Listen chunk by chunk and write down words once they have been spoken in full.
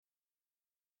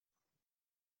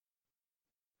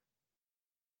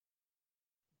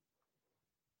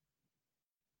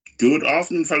Good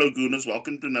afternoon, fellow Gooners.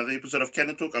 Welcome to another episode of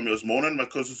Cannon Talk. I'm your host, Mona, and my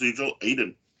co-host, as usual,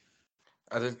 Aiden.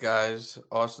 Other guys,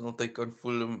 Arsenal take on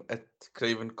Fulham at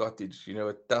Craven Cottage.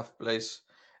 A tough place,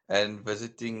 and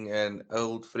visiting an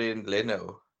old friend,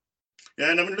 Leno. Yeah,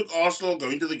 and I mean, look, Arsenal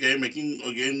going to the game, making,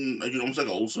 again, almost like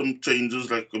wholesome changes,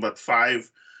 like about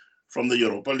five from the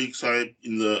Europa League side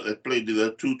that played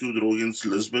the 2-2 draw against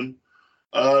Lisbon.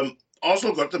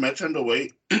 Arsenal got the match underway.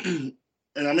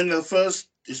 And I mean,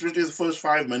 especially the first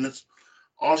 5 minutes,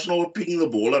 Arsenal were picking the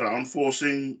ball around,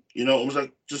 forcing, almost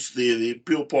like just the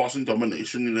pure passing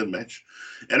domination in the match.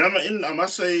 And I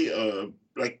must say,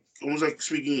 like almost like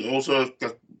speaking also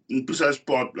like in precise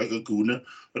part like a Gooner,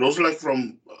 but also like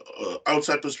from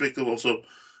outside perspective also.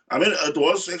 I mean, it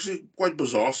was actually quite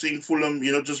bizarre seeing Fulham,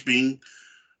 just being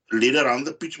led around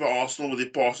the pitch by Arsenal with their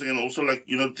passing, and also like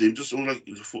them just almost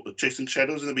like chasing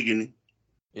shadows in the beginning.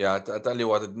 Yeah, I tell you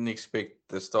what, I didn't expect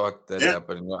the start that Yeah,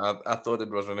 happened. I thought it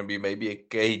was going to be maybe a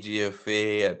cagey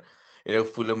affair, and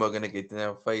Fulham were going to get in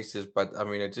our faces. But I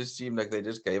mean, it just seemed like they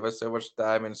just gave us so much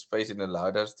time and space and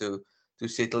allowed us to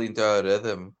settle into our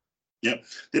rhythm. yeah.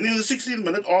 Then in the 16th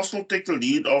minute, Arsenal take the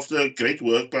lead after great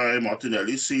work by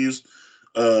Martinelli. Sees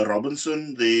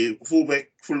Robinson, the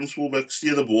Fulham's fullback,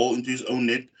 steer the ball into his own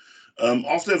net.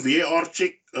 After a VAR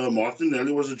check,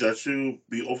 Martinelli was adjudged to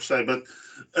be offside, but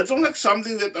it's not like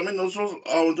something that I mean. Also,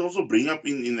 I would also bring up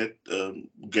in that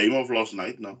game of last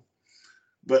night now.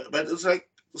 But it's like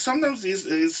sometimes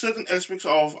there's certain aspects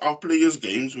of our players'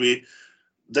 games where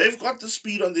they've got the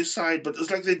speed on their side, but it's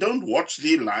like they don't watch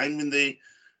their line when they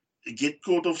get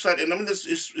caught offside. And I mean,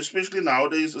 especially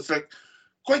nowadays, it's like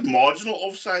quite marginal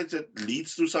offsides that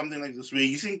leads to something like this, where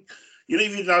you think,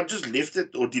 if you now just left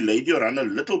it or delayed your run a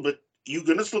little bit, you're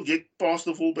gonna still get past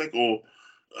the fullback or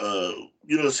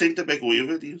the centre back,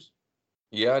 whoever it is.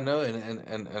 Yeah, no,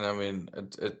 and I mean,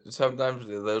 sometimes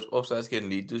those offsides can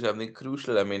lead to something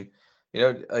crucial. I mean,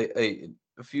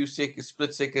 a few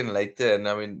split second later, and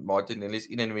I mean, Martinelli's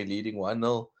in and we're leading 1-0.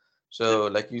 Yeah. So,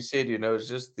 like you said, it's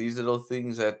just these little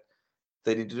things that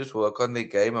they need to just work on their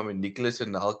game. I mean, Nicholas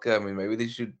and Nalka, I mean, maybe they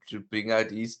should bring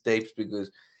out his tapes because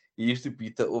he used to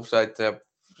beat the offside trap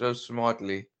so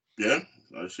smartly. Yeah,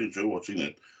 I actually enjoy watching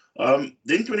it.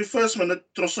 Then 21st minute,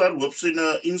 Trossard whips in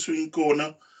a in-swinging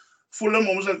corner. Fulham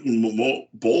almost like more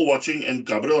ball watching, and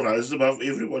Gabriel rises above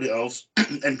everybody else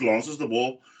and glances the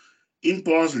ball in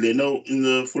past Leno in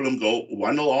the Fulham goal.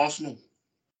 1-0 Arsenal.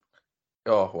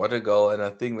 Oh, what a goal! And I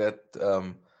think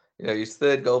that his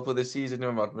third goal for the season, if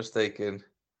I'm not mistaken.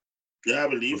 Yeah, I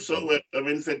believe so. I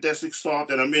mean, fantastic start.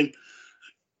 And I mean,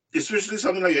 especially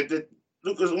something like that.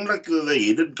 Look, it's almost like the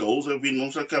headed goals have been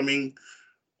also coming,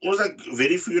 almost like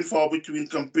very few and far between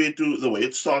compared to the way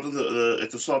it started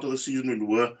at the start of the season when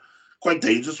we were quite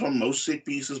dangerous from most set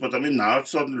pieces. But I mean, now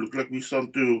it's starting to look like we're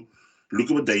starting to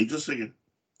look a bit dangerous again.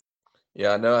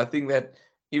 Yeah, no, I think that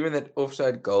even that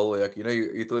offside goal, like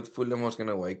you thought Fulham was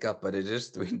gonna wake up, but they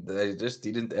just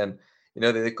didn't, and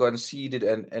they conceded,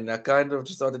 and I kind of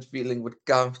just started feeling a bit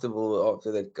comfortable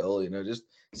after that goal. Just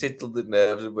settled the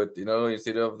nerves a bit.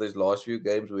 Instead of these last few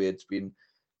games where it's been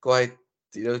quite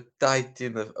tight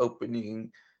in the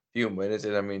opening few minutes,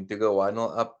 and I mean to go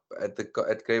 1-0 up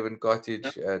at Craven Cottage,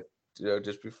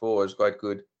 just before was quite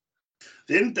good.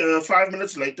 Then 5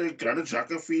 minutes later, Granit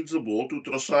Xhaka feeds the ball to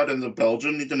Trossard and the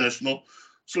Belgian international.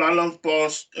 Slaloms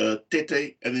past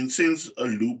Tete and then sends a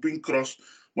looping cross.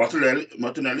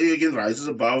 Martinelli again rises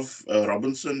above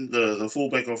Robinson, the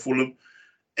fullback of Fulham,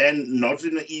 and nods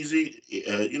in an easy,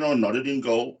 nodded in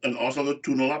goal, and Arsenal got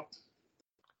 2-0 up.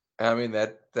 I mean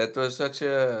that was such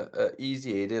a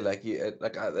easy header. Like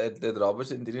that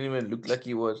Robertson didn't even look like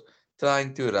he was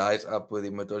trying to rise up with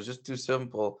him. It was just too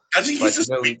simple. I think he's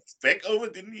But just back over,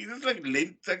 didn't he? He just like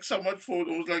lent like so much for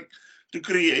almost like to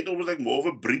create almost like more of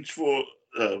a bridge for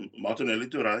Martinelli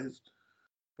to rise.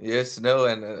 yes, no,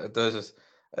 and it was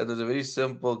a very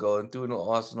simple goal and 2-0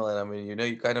 Arsenal. And I mean,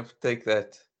 you kind of take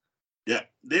that. Yeah.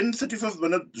 Then 35th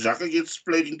minute, Xhaka gets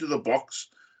played into the box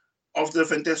after a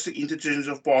fantastic interchange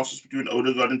of passes between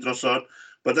Odegaard and Trossard.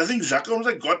 But I think Xhaka almost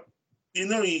like got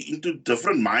into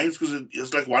different minds because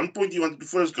it's like one point he wanted to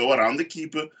first go around the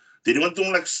keeper. Then he wanted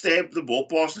to like stab the ball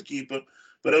past the keeper.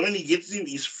 But I mean, he gets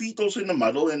his feet also in the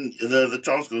muddle, and the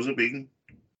chance goes a big.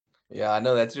 Yeah, I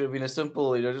know that should have been a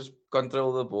simple, just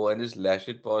control the ball and just lash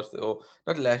it past or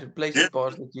not lash it, place Yeah, it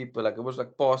past the keeper. Like it was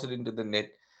like pass it into the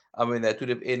net. I mean, that would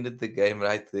have ended the game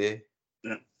right there.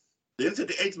 yeah. Then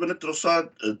 38th minute,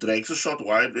 Trossard drags a shot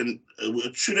wide, and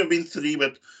it should have been three,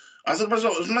 but I thought it was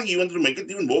not like he wanted to make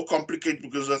it even more complicated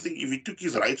because I think if he took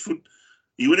his right foot,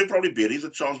 he would have probably buried the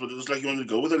chance, but it was like he wanted to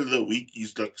go with a little weak,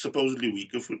 he's like supposedly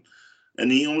weaker foot.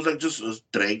 and he almost like just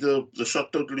dragged the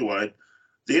shot totally wide.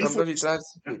 Then for Sometimes he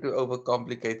tries to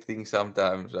overcomplicate things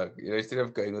sometimes. Like, instead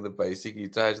of going with the basic, he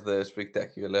tries the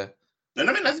spectacular. and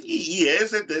I mean, I think he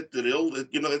has that real,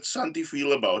 that Santi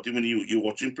feel about him when you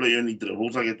watch him play and he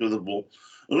dribbles like it with the ball.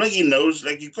 Like he knows,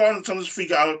 like you can't sometimes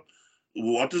figure out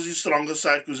what is his stronger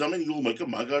side because I mean he'll make a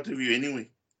mug out of you anyway.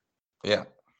 Yeah.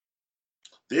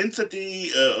 Then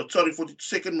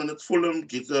 42nd minute, Fulham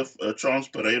gets a chance.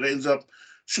 Pereira ends up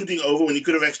shooting over when he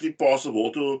could have actually passed the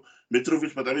ball to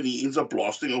Mitrovic, but I mean he ends up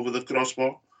blasting over the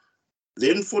crossbar.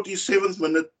 Then 47th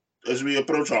minute, as we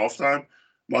approach halftime,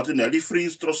 Martinelli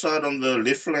frees Trossard on the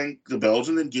left flank. The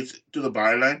Belgian then gets to the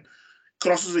byline,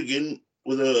 crosses again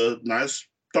with a nice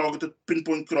targeted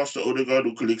pinpoint cross to Odegaard,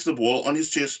 who collects the ball on his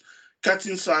chest, cuts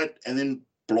inside, and then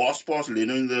blasts past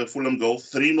Leno in the Fulham goal.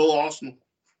 3-0 Arsenal.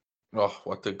 Oh,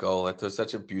 what a goal. That was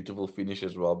such a beautiful finish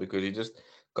as well because he just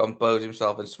composed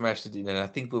himself and smashed it in. And I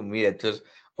think for me, it was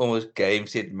almost game,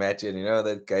 set, match. And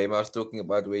that game I was talking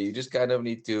about where you just kind of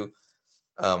need to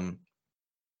um,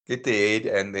 get ahead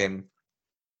and then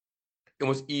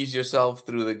almost ease yourself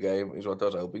through the game is what I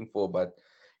was hoping for. But,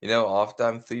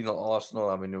 halftime 3-0 Arsenal.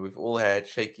 I mean, we've all had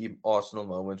shaky Arsenal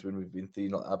moments when we've been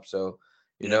 3-0 up. So,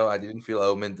 Yeah. I didn't feel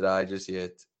home and dry just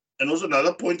yet. And also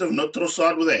another point of note,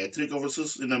 Trossard with a hat-trick of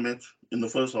assists in the match in the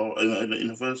first half. In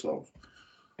the first half.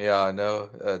 Yeah, I know.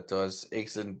 It was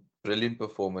excellent, brilliant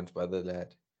performance by the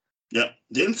lad. Yeah.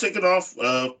 Then second half,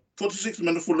 46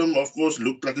 minute Fulham, of course,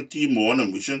 looked like a team more on a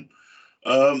mission.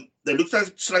 They looked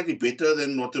like slightly better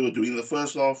than what they were doing in the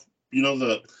first half.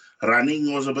 The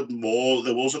running was a bit more.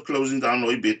 They were also closing down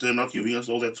way better, not giving us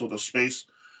all that sort of space.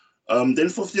 Then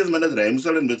 50th minute,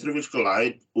 Ramsdale and Mitrovic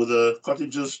collide with the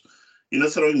Cottages,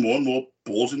 throwing more and more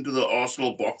balls into the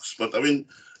Arsenal box. But I mean,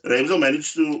 Ramsdale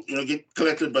managed to, get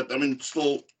collected, but I mean,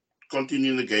 still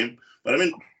continue the game. But I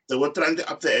mean, they were trying to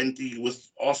up the ante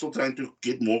with Arsenal trying to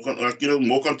get more,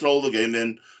 more control of the game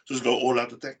than just go all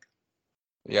out attack.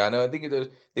 Yeah, no, I think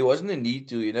there wasn't a need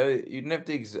to, you didn't have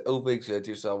to overexert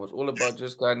yourself. It's all about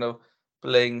just kind of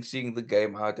playing, seeing the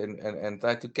game out and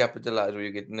try to capitalize where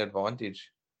you get an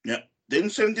advantage. Yeah. Then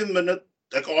 17th minute,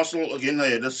 like Arsenal again,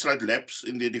 they had a slight lapse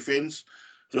in their defense.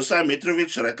 This time,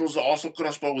 Mitrovic rattles the Arsenal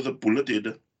crossbar with a bullet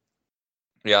header.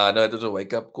 Yeah, I know it was a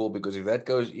wake-up call because if that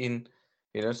goes in,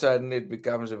 suddenly it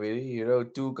becomes a very,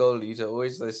 2-goal lead. So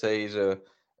always they say is a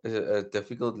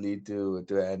difficult lead to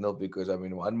handle because I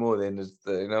mean one more then is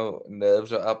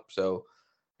nerves are up. So,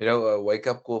 a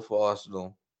wake-up call for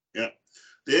Arsenal. Yeah.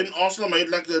 Then Arsenal made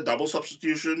like a double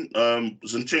substitution.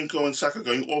 Zinchenko and Saka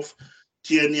going off,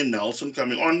 Tierney and Nelson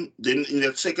coming on. Then in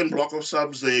that second block of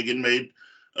subs, they again made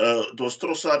it was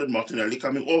Trossard and Martinelli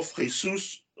coming off.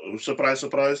 Jesus, surprise,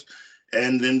 surprise,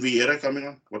 and then Vieira coming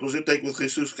on. What was your take with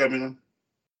Jesus coming on?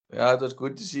 Yeah, it was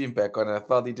good to see him back on. I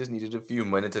felt he just needed a few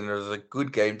minutes, and it was a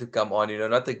good game to come on.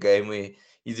 Not a game where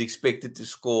he's expected to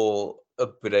score a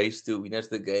brace to win us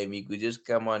the game. He could just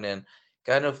come on and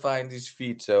kind of find his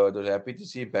feet. So I was happy to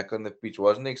see him back on the pitch.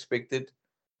 Wasn't expected,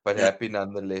 but Yeah. happy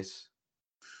nonetheless.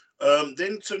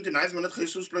 Then 79th minute,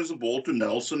 Jesus plays the ball to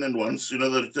Nelson, and once the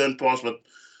return pass, but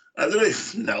I don't know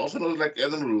if Nelson was like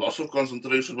at a loss of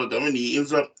concentration, but I mean he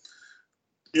ends up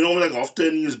like half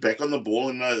turning his back on the ball,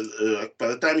 and by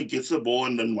the time he gets the ball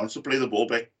and then wants to play the ball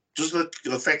back, just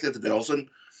the fact that Nelson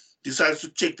decides to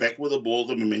check back with the ball,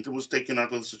 the momentum was taken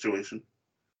out of the situation.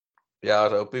 Yeah, I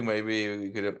was hoping maybe we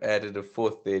could have added a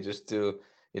fourth there just to,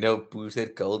 boost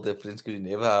that goal difference because you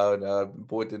never know how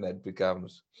important that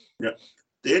becomes. Yeah.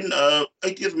 Then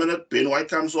 80th minute, Ben White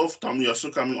comes off, Tommy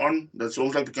Yasu coming on. That's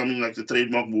almost like becoming like the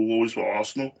trademark move always for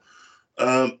Arsenal.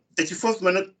 84th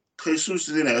minute, Jesus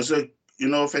then has a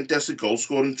fantastic goal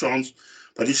scoring chance,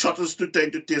 but his shot was too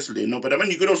tight to test Leno. But I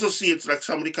mean, you could also see it's like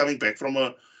somebody coming back from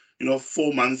a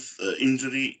 4-month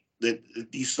injury that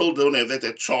he still don't have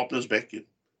that sharpness back yet.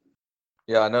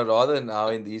 Yeah, no, rather now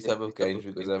in these type of games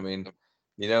because I mean,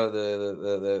 I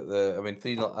mean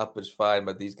 3-0 up is fine,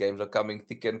 but these games are coming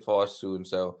thick and fast soon.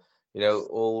 So,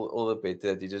 all the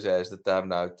better that he just has the time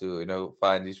now to,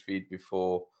 find his feet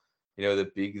before,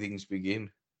 the big things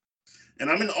begin. And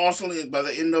I mean, Arsenal by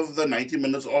the end of the 90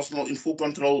 minutes, Arsenal in full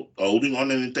control, holding on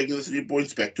and then taking the 3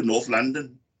 points back to North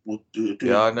London. To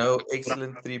Yeah, no,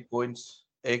 excellent 3 points.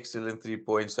 Excellent 3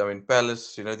 points. I mean,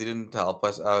 Palace, didn't help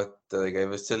us out. They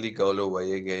gave a silly goal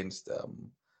away against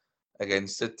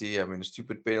City. I mean, a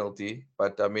stupid penalty.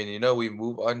 But I mean, we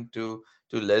move on to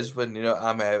Lisbon.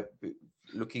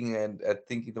 Looking at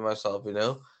thinking to myself,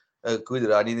 a good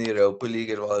run in the Europa League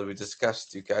as well. We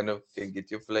discussed you kind of can get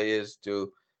your players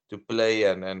to play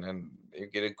and you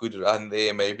get a good run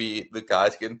there. Maybe the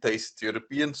guys can taste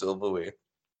European silverware.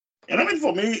 And I mean,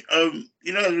 for me, as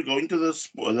we go into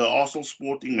the Arsenal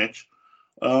Sporting match,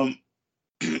 um,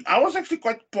 I was actually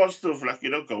quite positive, like,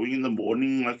 going in the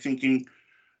morning, like thinking,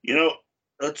 you know,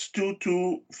 it's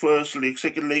 2-2 first leg,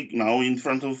 second leg now in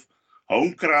front of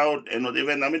home crowd and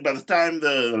whatever. And I mean, by the time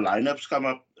the lineups come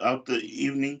up out the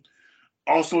evening,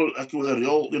 also like with a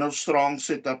real, strong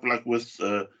setup, like with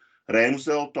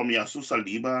Ramsdale, Tomiyasu,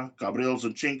 Saliba, Gabriel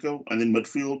Zinchenko, and then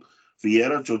midfield,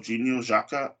 Vieira, Jorginho,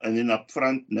 Xhaka, and then up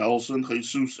front, Nelson,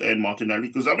 Jesus, and Martinelli.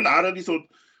 Because I mean, I already thought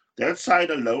that side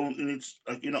alone, in its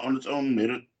on its own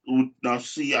merit, would now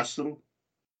see us through.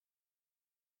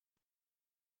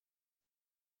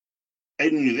 I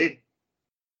knew that.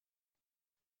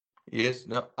 Yes,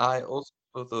 no, I also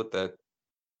thought that.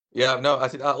 Yeah, no, I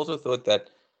said I also thought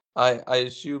that. I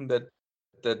assumed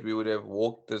that we would have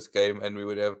walked this game and we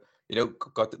would have,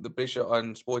 got the pressure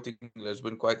on Sporting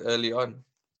Lisbon quite early on.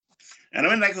 And I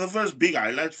mean, like the first big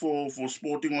highlight for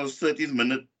Sporting was 30th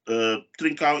minute.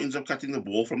 Trincao ends up cutting the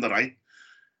ball from the right,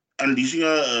 unleashing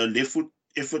a left foot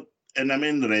effort. And I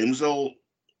mean, Ramsel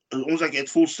almost like at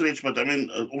full stretch, but I mean,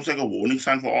 almost like a warning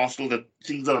sign for Arsenal that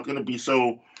things are not going to be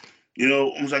so,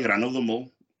 almost like run of the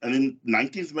mill. And then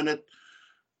 19th minute,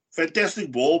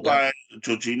 fantastic ball Yeah. by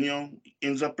Jorginho,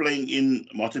 ends up playing in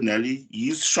Martinelli.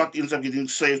 His shot ends up getting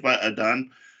saved by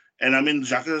Adan. And I mean,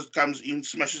 Xhaka comes in,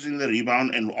 smashes in the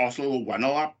rebound, and Arsenal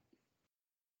 1-0 up.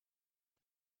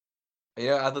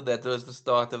 Yeah, I thought that was the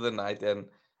start of the night and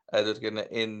it was gonna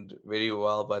end very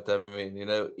well. But I mean,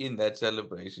 in that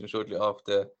celebration shortly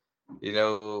after, we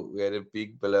had a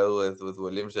big blow with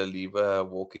William Saliba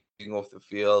walking off the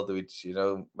field, which,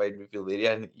 made me feel very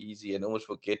uneasy and almost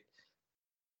forget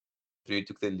that we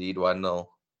took the lead 1-0.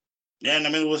 Yeah, and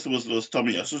I mean, was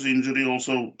Tommy Yasu's injury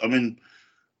also? I mean,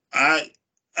 I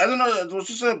I don't know. It was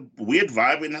just a weird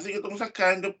vibe, and I think it almost like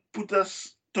kind of put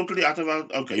us totally out of our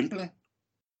gameplay.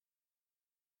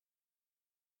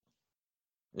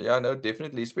 Yeah, no,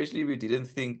 definitely. Especially if you didn't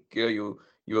think you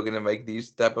were gonna make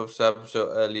these type of subs so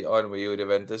early on, where you would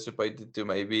have anticipated to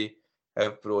maybe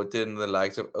have brought in the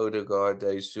likes of Odegaard,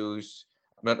 Jesus,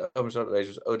 I'm sorry,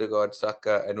 Jesus, Odegaard,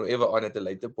 Saka, and whoever on at the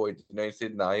later point.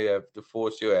 Instead now you have to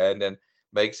force your hand and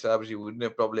make subs you wouldn't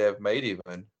have probably have made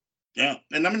even. Yeah,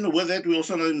 and I mean, with that, we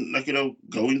also like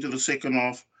go into the second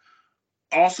half.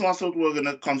 Arsenal, I thought we were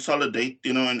gonna consolidate,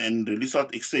 and really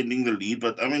start extending the lead.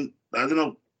 But I mean, I don't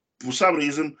know, for some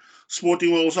reason,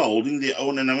 Sporting were also holding their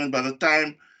own. And I mean, by the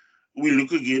time we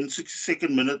look again,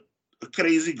 62nd minute, a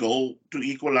crazy goal to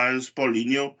equalize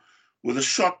Paulinho with a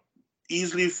shot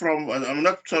easily from, I'm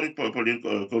not sorry,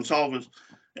 Paulinho, Gonsalves.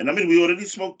 And I mean, we already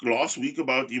spoke last week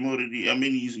about him already. I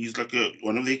mean, he's like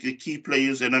one of the key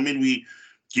players. And I mean, we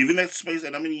give him that space.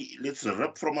 And I mean, he lets a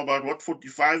rip from about,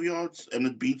 45 yards, and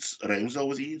it beats Ramsdale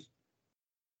with ease.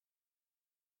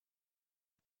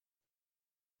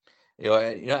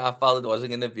 I felt it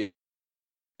wasn't gonna be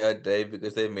a day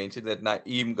because they mentioned that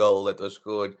Naeem goal that was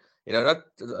scored. Not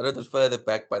I know it was further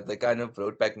back, but they kind of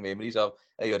brought back memories of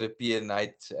a European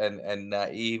night and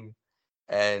Naeem,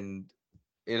 and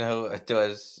it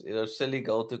was silly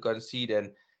goal to concede,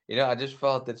 and I just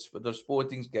felt that it was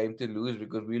Sporting's game to lose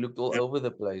because we looked all Yeah. over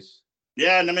the place.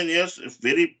 Yeah, and I mean, yes, it's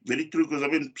very, very true. Because I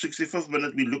mean, 65th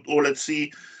minute, we looked all at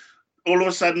sea. All of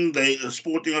a sudden, they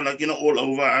Sporting are like, all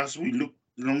over us. We look,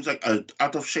 almost like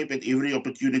out of shape at every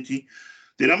opportunity.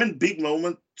 Then I mean, big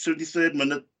moment, 73rd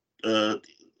minute. Uh,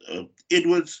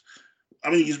 Edwards. I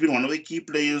mean, he's been one of the key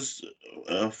players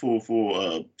for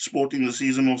Sporting this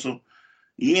season. Also,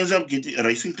 he ends up getting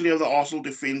racing clear of the Arsenal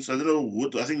defense. I don't know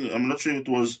what. I think I'm not sure if it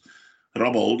was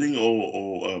Rob Holding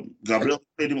or Gabriel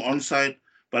played him onside.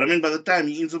 But I mean, by the time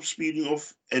he ends up speeding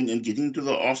off and getting into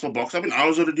the Arsenal box, I mean, I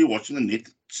was already watching the net,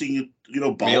 seeing it, Me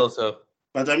bulk. also.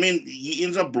 But I mean, he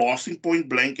ends up blasting point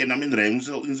blank, and I mean,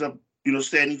 Ramsdale ends up,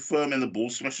 standing firm, and the ball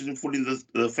smashes him full in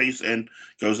the face and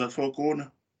goes out for a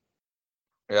corner.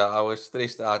 Yeah, I was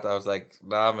stressed out. I was like,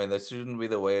 nah, man, that shouldn't be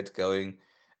the way it's going.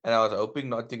 And I was hoping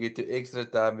not to get to extra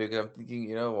time because I'm thinking,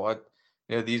 you know what?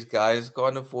 These guys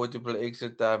can't afford to play extra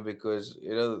time because,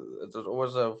 it was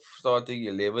almost a starting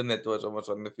 11 that was almost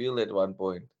on the field at one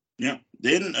point. Yeah.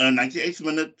 Then 98th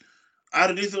minute, I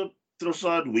really thought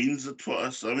Trossard wins it for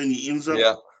us. I mean, he ends up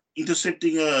Yeah,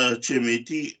 intercepting a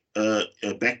Chemeti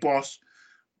a back pass.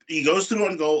 He goes through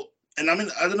on goal. And I mean,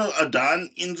 I don't know, Adan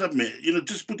ends up,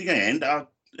 just putting a hand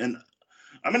out. And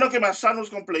I mean, okay, my son was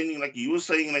complaining, like he was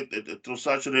saying, like that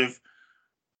Trossard should have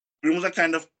almost like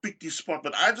kind of picked his spot.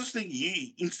 But I just think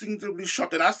he instinctively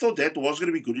shot. And I thought that was going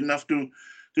to be good enough to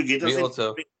get me us in.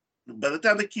 also. By the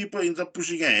time the keeper ends up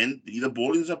pushing a hand, the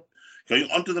ball ends up going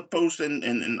onto the post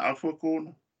and out for a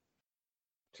corner.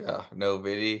 Yeah, no,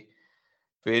 very,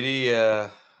 very.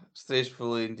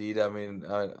 Stressful indeed. I mean,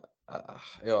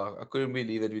 yeah, I couldn't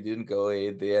believe that we didn't go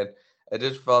ahead there. And I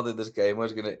just felt that this game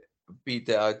was gonna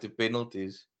peter out to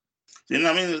penalties. Then,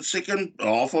 I mean, the second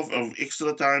half of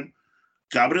extra time,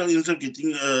 Gabriel ends up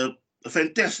getting a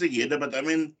fantastic header, but I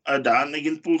mean, Dan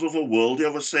again pulls off a worldie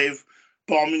of a save,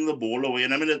 palming the ball away.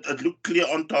 And I mean, it looked clear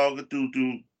on target to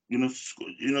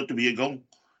to be a goal.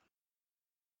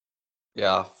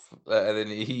 Yeah, and then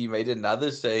he made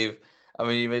another save. I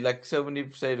mean, he made like so many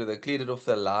saves that they cleared it off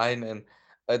the line, and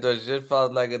it was just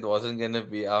felt like it wasn't gonna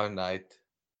be our night.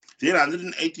 Then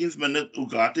 118th minute,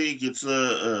 Ugarte gets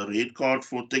a red card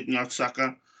for taking out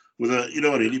Saka with a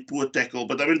really poor tackle.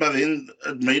 But I mean, by then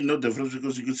it made no difference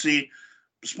because you could see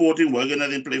Sporting were gonna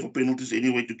then play for penalties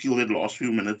anyway to kill that last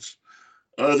few minutes.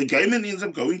 The game then ends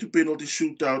up going to penalty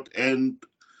shootout, and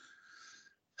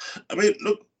I mean,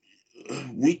 look,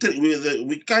 we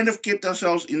kind of kept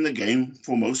ourselves in the game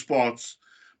for most parts,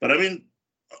 but I mean,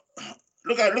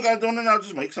 I don't know how to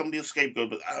just make somebody a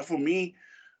scapegoat, but for me,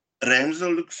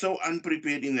 Ramsdale looked so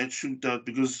unprepared in that shootout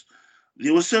because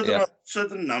there was Yeah,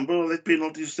 certain number of that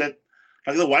penalties that,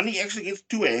 like the one he actually gets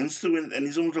two hands to, and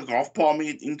he's almost like half palming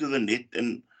it into the net,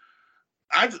 and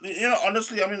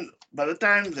honestly, I mean, by the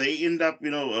time they end up,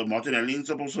 Martinelli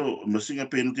ends up also missing a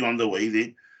penalty on the way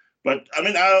there. But I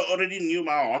mean, I already knew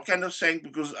my heart kind of sank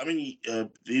because I mean,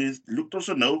 there looked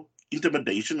also no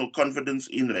intimidation or confidence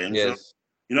in Ramsdale. yes.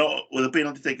 With the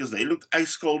penalty takers, they looked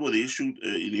ice cold with their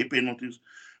their penalties.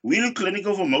 We looked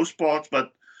clinical for most parts,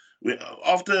 but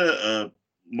after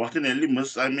Martinelli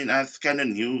missed, I mean, I kind of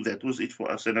knew that was it for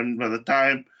us. And then by the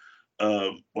time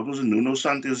what was it? Nuno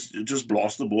Santos just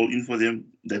blast the ball in for them.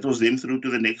 That was them through to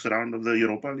the next round of the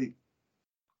Europa League.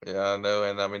 Yeah, no,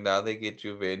 and I mean now they get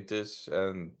Juventus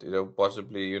and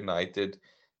possibly United.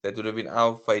 That would have been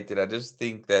our fate, and I just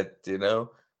think that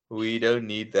we don't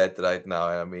need that right now.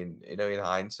 I mean, in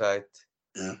hindsight,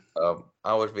 Yeah,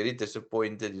 I was very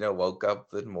disappointed. Woke up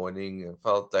that morning and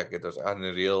felt like it was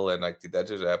unreal, and like did that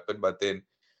just happen? But then,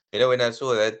 when I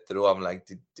saw that through, I'm like,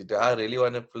 did I really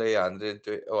want to play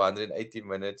 120 or 180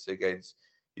 minutes against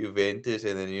Juventus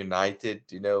and then United?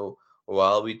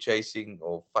 While we chasing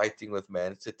or fighting with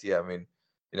Man City. I mean,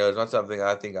 it's not something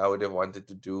I think I would have wanted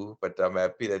to do, but I'm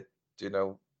happy that you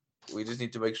know we just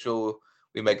need to make sure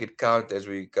we make it count as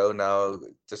we go now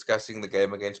discussing the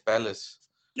game against Palace.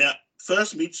 yeah.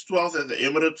 First meets 12th at the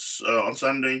Emirates on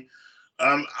Sunday.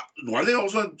 One thing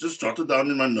also just jotted down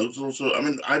in my notes also. I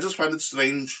mean, I just find it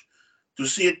strange to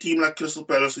see a team like Crystal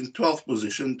Palace in 12th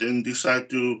position then decide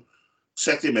to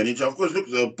sack their manager. Of course, look,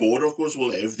 the board, of course,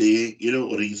 will have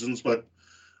their reasons, but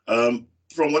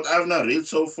from what I've now read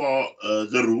so far,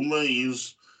 the rumor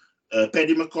is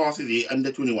Paddy McCarthy, the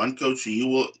under 21 coach, he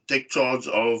will take charge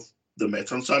of the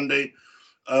match on Sunday.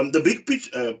 The big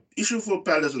issue for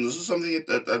Palace, and this is something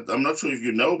that I'm not sure if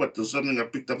you know, but this is something I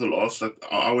picked up the last like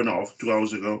hour and a half, 2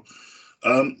 hours ago.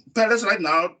 Palace right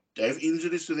now have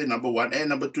injuries to their number one and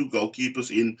number two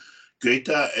goalkeepers in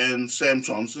Guetta and Sam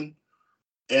Johnson.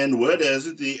 And word has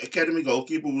it, the academy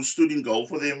goalkeeper who stood in goal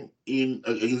for them in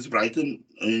against Brighton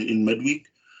in midweek,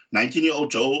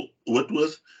 19-year-old Joe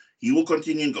Whitworth, he will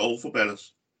continue in goal for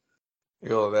Palace.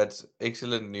 That's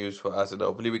excellent news for us, and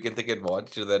hopefully we can take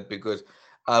advantage of that because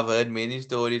I've heard many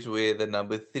stories where the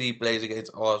number three plays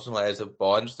against Arsenal as a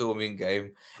barnstorming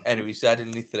game, and we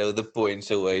suddenly throw the points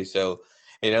away. So,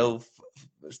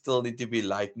 still need to be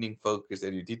lightning focused,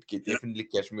 and you did Yeah, definitely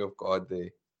catch me off guard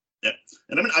there. yeah.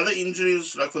 And I mean, other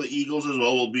injuries like for the Eagles as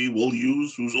well will be Will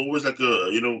Hughes, who's always like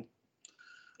a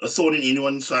thorn in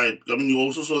anyone's side. I mean, you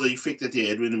also saw the effect that he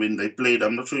had when they played.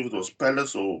 I'm not sure if it was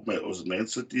Palace or it was Man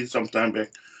City sometime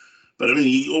back. But I mean,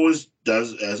 he always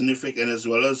does as an effect, and as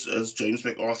well as James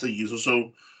McArthur, he's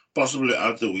also possibly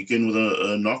out the weekend with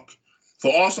a knock.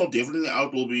 For Arsenal, definitely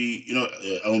out will be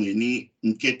Elneny,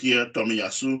 Nketiah,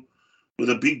 Tomiyasu,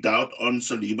 with a big doubt on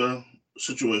Saliba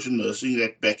situation nursing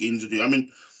that back injury. I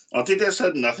mean, Arteta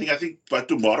said nothing. I think by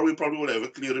tomorrow we probably will have a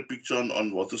clearer picture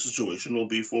on what the situation will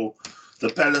be for the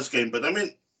Palace game. But I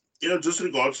mean, just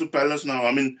regards to Palace now,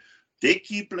 I mean, their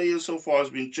key players so far has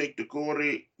been Cheikh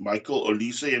Decore, Michael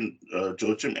Olise, and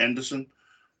Joachim Anderson.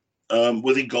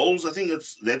 With the goals, I think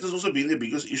that has also been the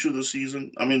biggest issue this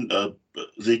season. I mean,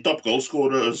 the top goal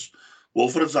scorer is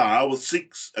Wilfred Zaha with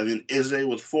 6, and then Eze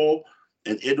with 4,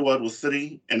 and Edward with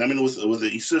 3. And I mean, with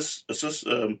the assist,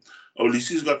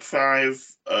 Olise's got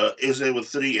 5, Eze with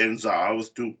 3, and Zaha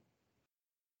with 2.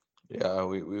 Yeah,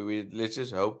 we let's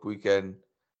just hope we can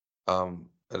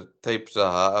tape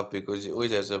Zaha up because he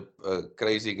always has a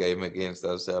crazy game against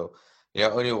us. So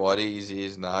only worry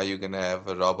is now you're gonna have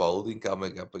a Rob Holding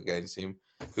coming up against him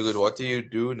because what do you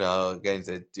do now against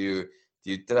that? Do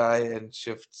Do you try and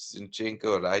shift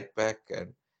Zinchenko right back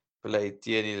and play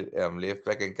Tierney left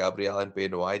back and Gabriel and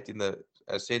Ben White in the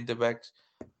centre backs,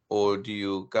 or do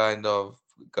you kind of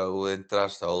go and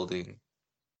trust Holding?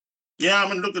 Yeah, I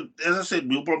mean, look, as I said,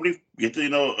 we'll probably get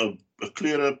a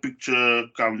clearer picture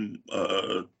come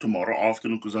tomorrow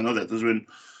afternoon, because I know that is when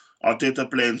Arteta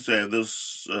plans to have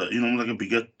this, like a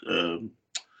bigger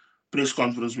press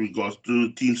conference with regards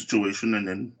to team situation and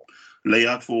then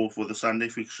layout for the Sunday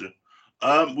fixture.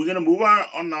 We're going to move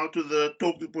on now to the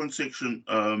talking point section.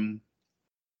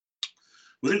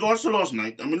 With regards to last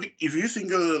night, I mean, if you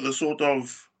think of the sort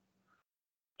of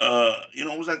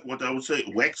almost like what I would say,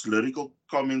 wax lyrical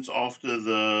comments after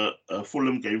the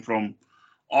Fulham game from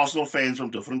Arsenal fans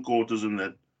from different quarters, and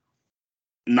that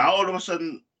now all of a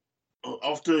sudden,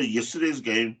 after yesterday's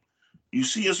game, you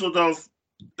see a sort of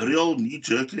real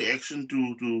knee-jerk reaction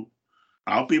to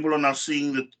how people are now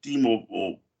seeing the team,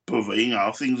 or purveying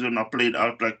how things are now played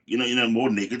out, like, in a more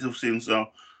negative sense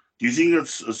now. Do you think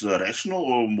it's rational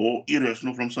or more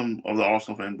irrational from some of the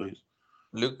Arsenal fan base?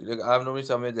 Look, I'm normally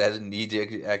someone that has a knee-jerk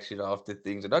reaction after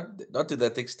things, not to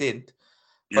that extent,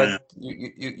 Yeah, but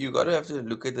you got to have to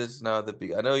look at this now. The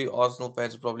big, I know you Arsenal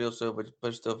fans are probably also a bit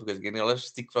pissed off because getting a lot of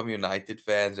stick from United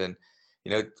fans and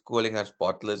calling us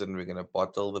bottlers and we're gonna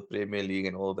bottle the Premier League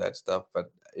and all that stuff.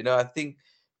 But I think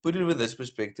put it with this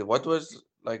perspective, what was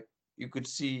like you could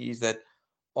see is that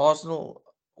Arsenal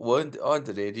aren't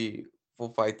ready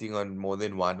for fighting on more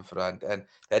than one front, and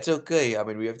that's okay. I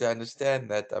mean, we have to understand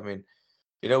that. I mean,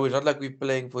 it's not like we're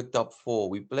playing for top four.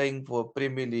 We're playing for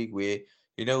Premier League where,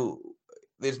 you know,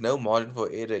 there's no margin for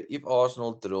error. If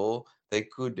Arsenal draw, they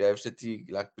could have City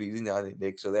like breathing down their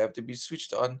neck. So they have to be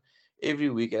switched on every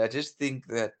week. And I just think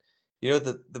that,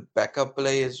 the backup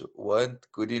players weren't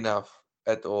good enough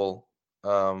at all.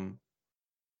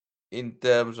 In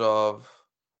terms of,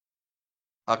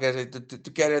 how can I say,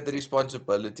 to carry out the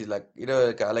responsibility, like,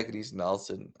 a guy like Reece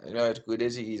Nelson, as good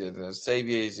as he is, and as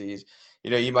savior as he is,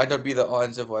 he might not be the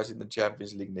answer for us in the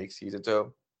Champions League next season.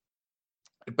 So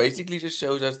it basically just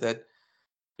shows us that,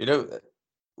 you know,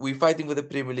 we're fighting for the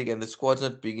Premier League and the squad's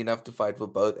not big enough to fight for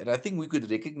both. And I think we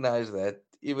could recognize that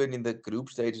even in the group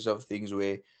stages of things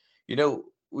where,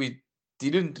 we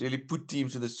didn't really put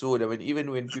teams to the sword. I mean, even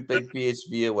when we played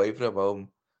PSV away from home,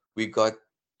 we got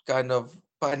kind of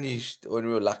punished when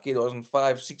we were lucky it wasn't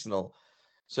 5-6-0.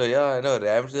 So yeah, I know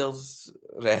Ramsdale's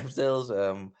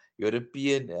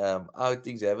European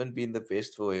outings haven't been the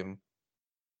best for him.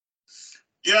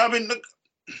 yeah. I mean, look,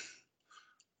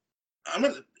 I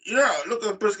mean, look,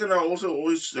 a person can also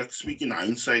always like speak in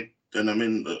hindsight, and I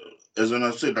mean, as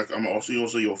I said, like, I'm also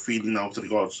your feeling now with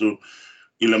regards to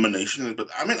elimination. But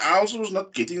I mean, I also was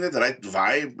not getting that right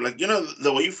vibe, like,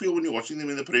 the way you feel when you're watching them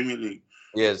in the Premier League.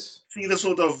 Yes. See the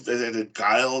sort of that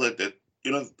guile that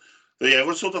you know they have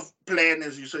a sort of plan,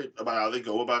 as you said, about how they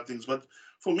go about things. But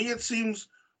for me, it seems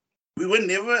we were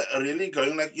never really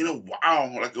going like,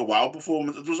 wow, like a wow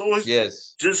performance. It was always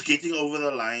Yes. just getting over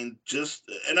the line.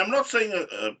 And I'm not saying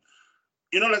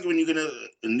like when you're gonna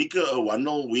nick a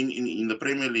 1-0 win in the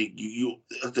Premier League,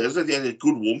 there's a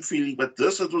good warm feeling. But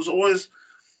this, it was always,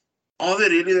 are they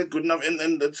really that good enough?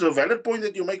 And it's a valid point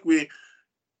that you make. Where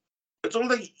it's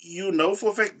almost like,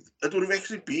 for a fact it would have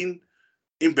actually been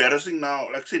embarrassing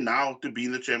now, like say now, to be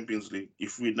in the Champions League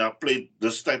if we now played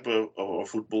this type of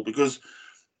football, because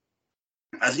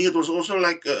I think it was also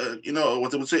like,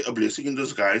 what I would say, a blessing in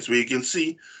disguise, where you can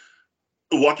see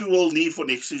what we will need for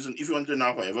next season if you want to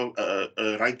now have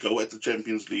a right go at the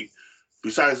Champions League,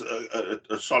 besides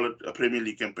a solid Premier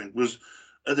League campaign. Because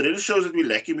it really shows that we're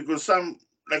lacking, because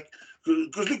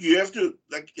because look, you have to,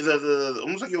 like,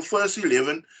 almost like your first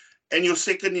 11 and your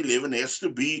second 11 has to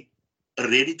be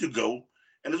ready to go.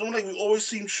 And it's almost like we always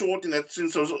seem short in that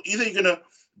sense. So either you're gonna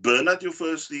burn out your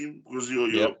first team because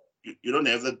Yep. you don't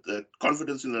have that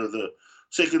confidence in the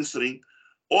second string,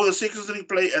 or the second string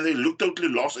play and they look totally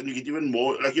lost, and you get even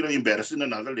more, like, embarrassed in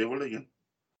another level again.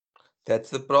 That's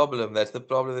the problem. That's the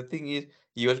problem. The thing is,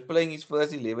 he was playing his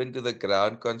first 11 to the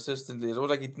ground consistently. It's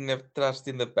almost like he didn't have trust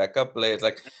in the backup players.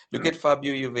 Like, look Yeah. at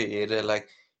Fabio Vieira. Like,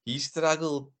 he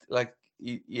struggled. Like,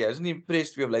 he hasn't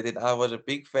impressed me of late. And I was a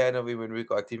big fan of him when we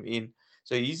got him in.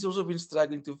 So he's also been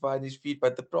struggling to find his feet.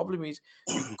 But the problem is,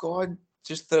 you can't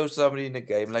just throw somebody in a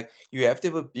game. Like, you have to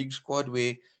have a big squad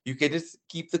where you can just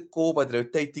keep the core, but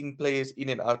rotating players in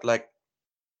and out. Like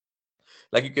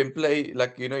you can play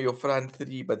like your front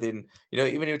three, but then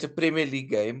even if it's a Premier League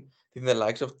game, then the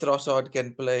likes of Trossard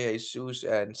can play, Jesus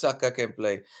and Saka can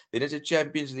play. Then it's a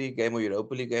Champions League game or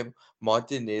Europa League game,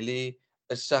 Martinelli,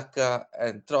 a Saka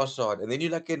and Trossard, and then you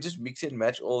like can just mix and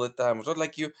match all the time. It's not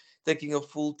like you taking a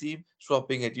full team,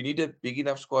 swapping it. You need a big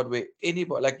enough squad where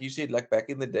anybody, like you said, like back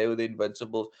in the day with the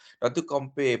Invincibles, not to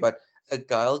compare, but a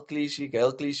Gail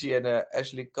Clichy, and a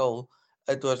Ashley Cole,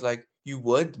 it was like you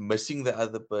weren't missing the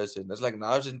other person. It's like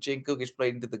now Zinchenko gets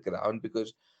played into the ground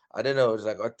because I don't know. It's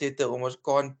like Arteta almost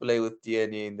can't play with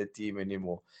Tierney in the team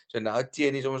anymore. So now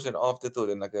Tierney is almost an afterthought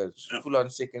and like a Yeah, full-on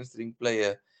second string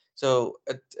player. So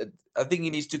I think he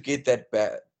needs to get that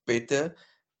better.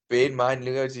 Bear in mind,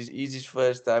 it's his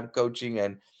first time coaching,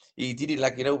 and he did it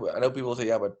like I know people say,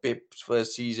 yeah, but Pep's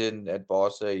first season at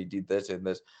Barca, he did this and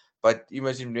this. But you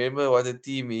must remember what the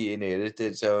team he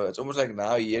inherited. So it's almost like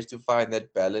now he has to find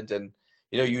that balance. And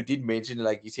you did mention,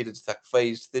 like you said, it's like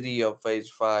phase 3 or phase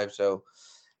 5. So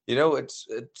it's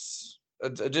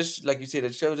just like you said,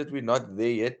 it shows that we're not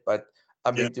there yet. But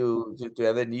I yeah, mean, to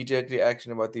have a knee-jerk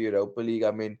reaction about the Europa League,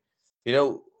 I mean, you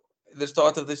know, the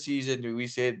start of the season, we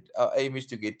said our aim is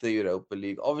to get the Europa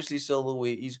League. Obviously,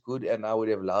 silverware is good, and I would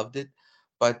have loved it.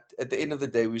 But at the end of the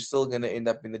day, we're still going to end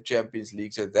up in the Champions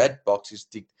League, so that box is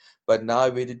ticked. But now,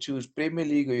 if we had to choose Premier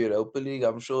League or Europa League,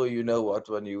 I'm sure you know what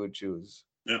one you would choose.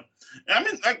 yeah. I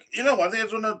mean, like, one thing I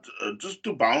just want to just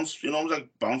to bounce, like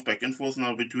bounce back and forth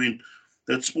now between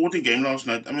that sporting game last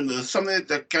night. I mean, there's something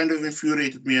that kind of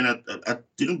infuriated me, and I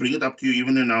didn't bring it up to you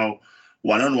even in our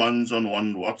one-on-ones on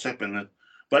WhatsApp and that.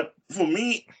 But for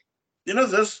me,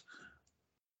 this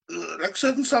like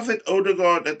certain stuff that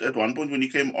Odegaard at one point when he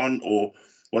came on, or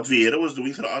what Vieira was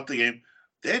doing throughout the game,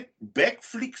 that back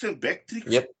flicks and back tricks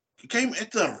Yep. came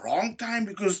at the wrong time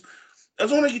because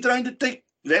it's not like you're trying to take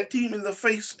that team in the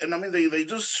face, and I mean they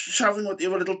just shoving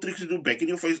whatever little tricks you do back in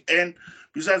your face, and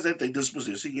besides that they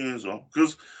dispossessing you as well.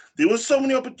 Because there were so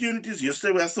many opportunities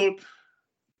yesterday where I thought,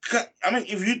 I mean,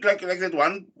 if you like that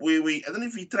one where we I don't know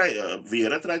if he tried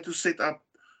Vieira tried to set up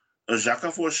a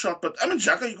Xhaka for a shot, but I mean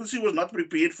Xhaka you could see was not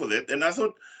prepared for that, and I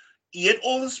thought he had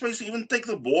all the space to even take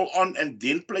the ball on and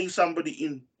then play somebody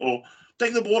in, or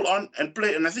take the ball on and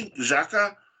play. And I think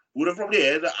Xhaka would have probably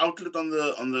had an outlet on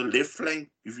the left flank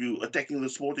if you attacking the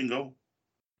Sporting goal.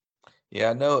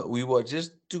 Yeah, no, we were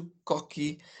just too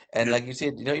cocky, and Yeah, like you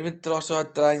said, even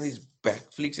Trossard trying these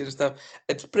backflips and stuff.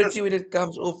 It's yes, pretty when it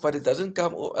comes off, but it doesn't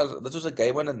come off. This was a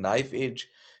game on a knife edge.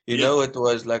 yeah, It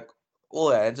was like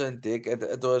all hands on deck.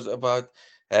 It was about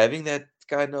having that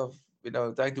kind of,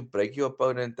 trying to break your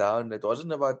opponent down. It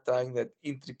wasn't about trying that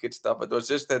intricate stuff. It was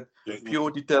just that exactly.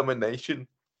 pure determination,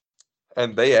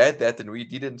 and they had that, and we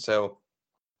didn't. So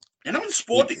And I mean we,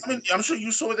 Sporting. I mean, I'm sure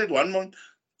you saw that one moment.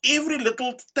 Every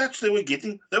little touch they were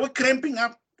getting, they were cramping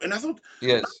up, and I thought, now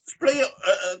yes, let's play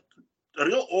a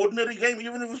real ordinary game,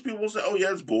 even if people say, "Oh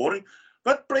yeah, it's boring,"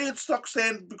 but play it stock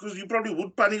stand because you probably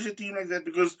would punish a team like that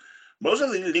because most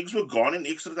of the legs were gone in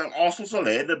extra time. Arsenal still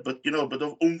had a bit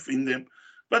of oomph in them,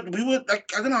 but we were like,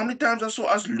 I don't know how many times I saw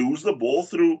us lose the ball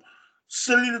through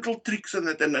silly little tricks and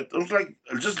it was like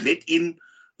just let in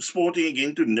Sporting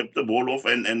again to nip the ball off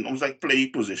and almost like play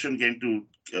possession game to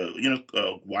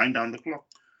wind down the clock.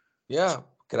 yeah, Yeah,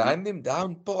 grind them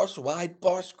down, pass wide,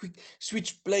 pass quick,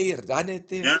 switch player, run at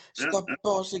them, yeah, yeah, stop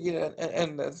passing it,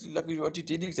 and that's like what you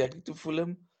did exactly to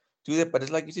Fulham, do that. But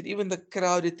it's like you said, even the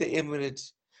crowd at the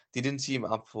Emirates didn't seem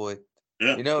up for it.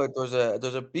 yeah. It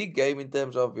was a big game in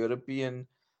terms of European,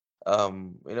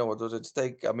 what was at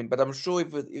stake. I mean, but I'm sure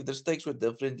if the stakes were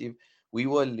different, if we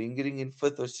were lingering in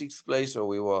fifth or sixth place, or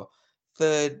we were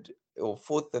third or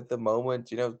fourth at the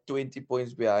moment, 20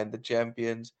 points behind the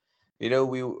champions,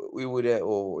 we would have,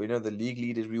 or the league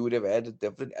leaders, we would have had a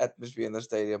different atmosphere in the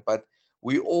stadium. But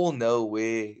we all know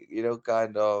where,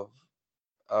 kind of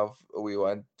we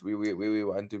want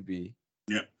to be.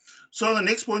 Yeah. So the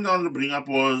next point I wanted to bring up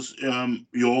was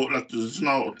your like this is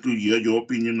now to hear your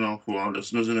opinion now for our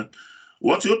listeners in it.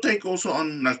 What's your take also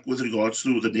on like with regards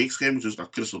to the next game, which is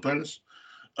like Crystal Palace,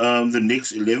 the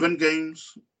next 11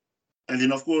 games, and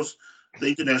then of course the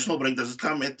international break. Does it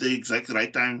come at the exact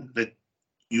right time that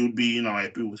you'd be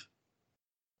happy with?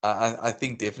 I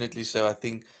think definitely so. I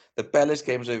think the Palace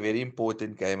game is a very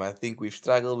important game. I think we've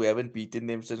struggled. We haven't beaten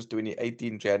them since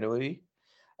 2018 January.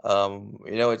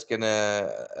 It's gonna,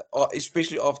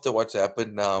 especially after what's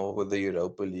happened now with the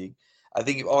Europa League. I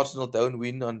think if Arsenal don't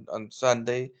win on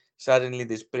Sunday, suddenly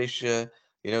there's pressure.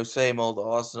 Same old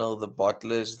Arsenal, the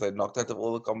bottlers, they're knocked out of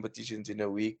all the competitions in a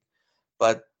week.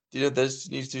 But this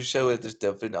needs to show that it's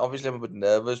different. Obviously, I'm a bit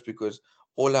nervous because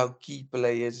all our key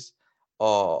players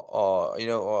are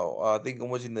I think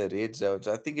almost in the red zone.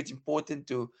 So I think it's important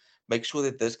to make sure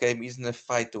that this game isn't a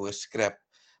fight or a scrap.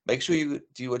 Make sure you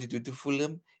do what you do to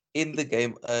Fulham in the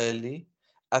game early.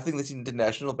 I think this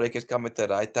international break has come at the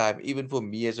right time, even for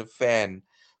me as a fan,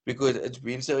 because it's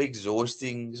been so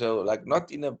exhausting. So like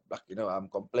not in a like I'm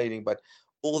complaining, but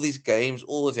all these games,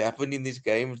 all that's happened in these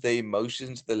games, the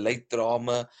emotions, the late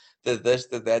drama, the this,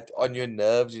 the that on your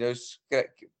nerves,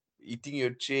 eating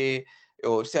your chair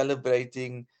or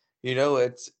celebrating.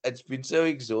 It's been so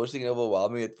exhausting and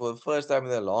overwhelming. For the first time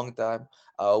in a long time,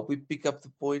 I hope we pick up the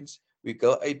points. We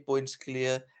go 8 points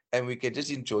clear, and we can just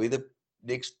enjoy the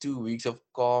next 2 weeks of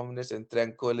calmness and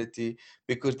tranquility.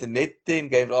 Because the next 10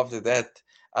 games after that,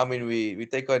 I mean, we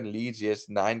take on Leeds. Yes,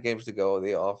 9 games to go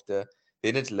thereafter.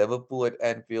 Then it's Liverpool at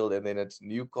Anfield, and then it's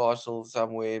Newcastle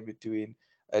somewhere in between.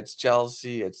 It's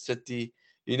Chelsea, it's City.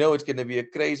 It's going to be a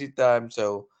crazy time.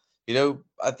 So,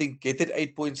 I think get it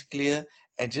 8 points clear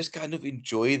and just kind of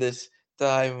enjoy this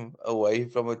time away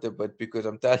from it a bit, because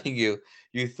I'm telling you,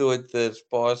 you thought this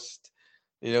past,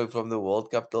 from the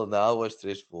World Cup till now was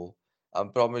stressful. I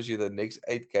promise you, the next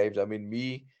 8 games. I mean,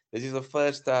 this is the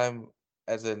first time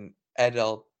as an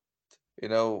adult, you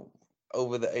know,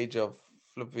 over the age of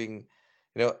flipping,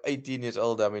 18 years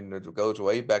old. I mean, it goes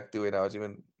way back to when I was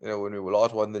even, when we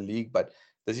last won the league. But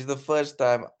this is the first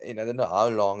time in I don't know how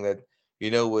long that,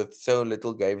 with so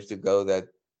little games to go, that,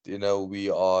 we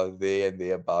are there and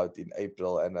thereabout in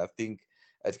April. And I think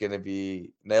it's going to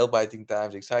be nail biting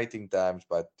times, exciting times.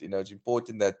 But, it's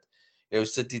important that,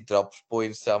 City drops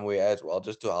points somewhere as well,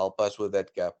 just to help us with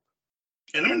that gap.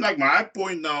 And I mean, like my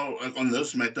point now, like, on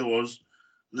this matter was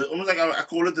almost like I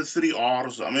call it the three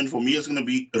R's. I mean, for me, it's going to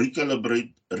be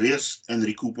recalibrate, rest, and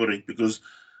recuperate, because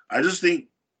I just think,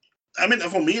 I mean,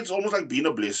 for me, it's almost like being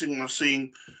a blessing. I'm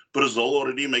seeing Brazil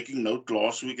already making note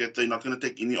last week that they're not going to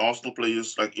take any Arsenal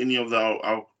players, like any of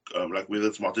our like whether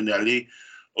it's Martinelli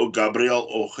or Gabriel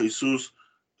or Jesus,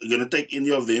 they're going to take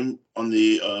any of them on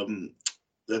the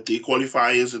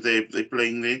qualifiers that they're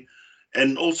playing there.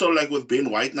 And also, like with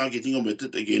Ben White now getting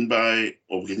omitted again by,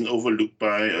 or getting overlooked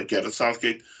by Gareth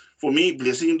Southgate. For me,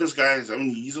 blessing in disguise. I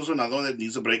mean, he's also another one that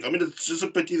needs a break. I mean, it's just a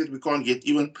pity that we can't get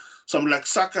even someone like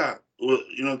Saka, or,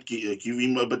 give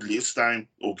him a bit less time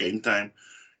or game time.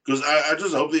 Because I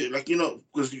just hope they, like,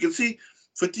 because you can see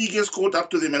fatigue has caught up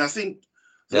to them. And I think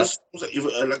Yeah. this, if,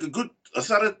 like a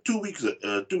thorough 2 weeks,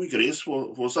 2 week race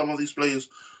for some of these players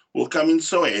will come in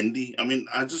so handy. I mean,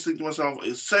 I just think to myself,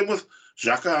 same with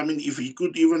Xhaka. I mean, if he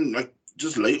could even like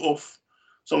just lay off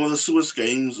some of the Swiss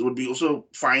games, it would be also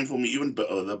fine for me. Even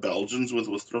the Belgians with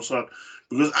Trossard,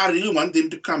 because I really want them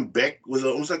to come back with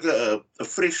almost like a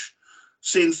fresh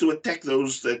sense to attack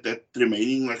those that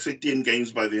remaining, like say 10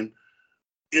 games by then.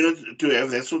 To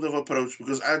have that sort of approach,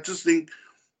 because I just think,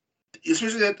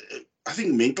 especially that I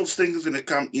think mental strength is going to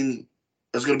come in.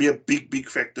 Is going to be a big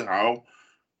factor. How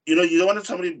you don't want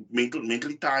somebody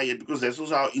mentally tired, because that's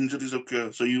also how injuries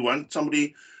occur. So you want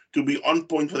somebody to be on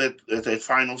point for that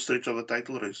final stretch of the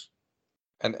title race.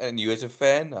 And you as a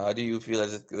fan, how do you feel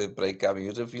as the break coming? You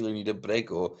also feel you need a break,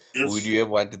 or would Yes. you have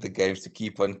wanted the games to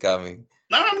keep on coming?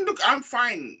 No, I mean, look, I'm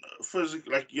fine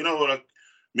physically. Like, like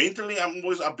mentally, I'm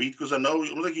always upbeat, because I know,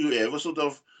 like, you have a sort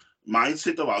of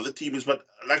mindset of how the team is. But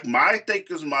like my take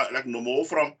is no more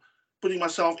from putting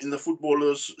myself in the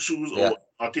footballer's shoes Yeah. or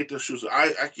Arteta's shoes.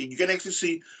 You can actually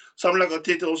see someone like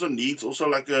Arteta also needs also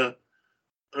like him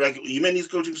and his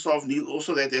coaching staff need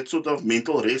also that sort of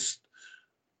mental rest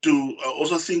to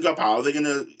also think up how they're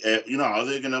gonna how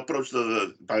they're gonna approach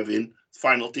the by then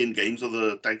final 10 games of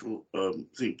the title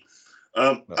thing.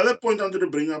 No. Other point I wanted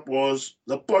to bring up was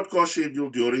the podcast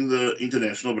schedule during the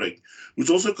international break,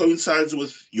 which also coincides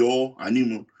with your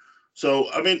honeymoon. So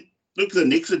I mean, look, the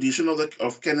next edition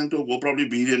of Canon Talk will probably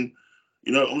be then,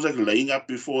 almost like laying up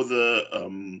before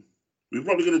the we're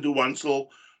probably gonna do one still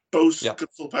post Yeah.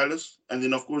 Crystal Palace, and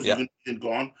then of course you're Yeah. gonna be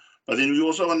gone. But then we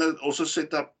also want to also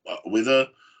set up whether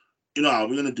how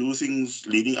we're gonna do things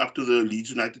leading up to the Leeds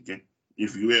United game.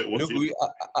 If you were what's Look, your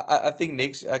I think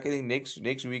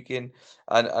next weekend,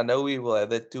 I know we will have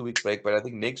that 2 week break, but I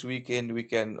think next weekend we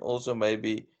can also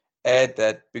maybe add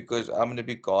that, because I'm gonna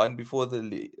be gone before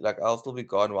like I'll still be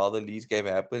gone while the Leeds game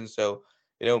happens. So,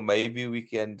 maybe we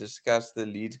can discuss the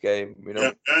Leeds game,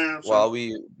 sounds while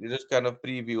we just kind of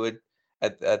preview it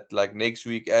at like next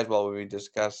week as well, when we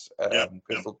discuss yeah, yeah.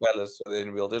 Crystal Palace. So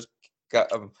then we'll just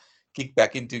kick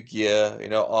back into gear,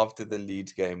 after the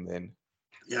Leeds game then.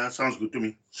 Yeah, sounds good to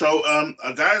me. So,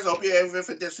 guys, hope you have a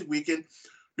fantastic weekend.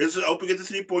 Let's hope you get the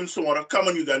 3 points tomorrow. Come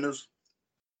on, you Gunners.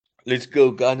 Let's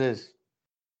go, Gunners.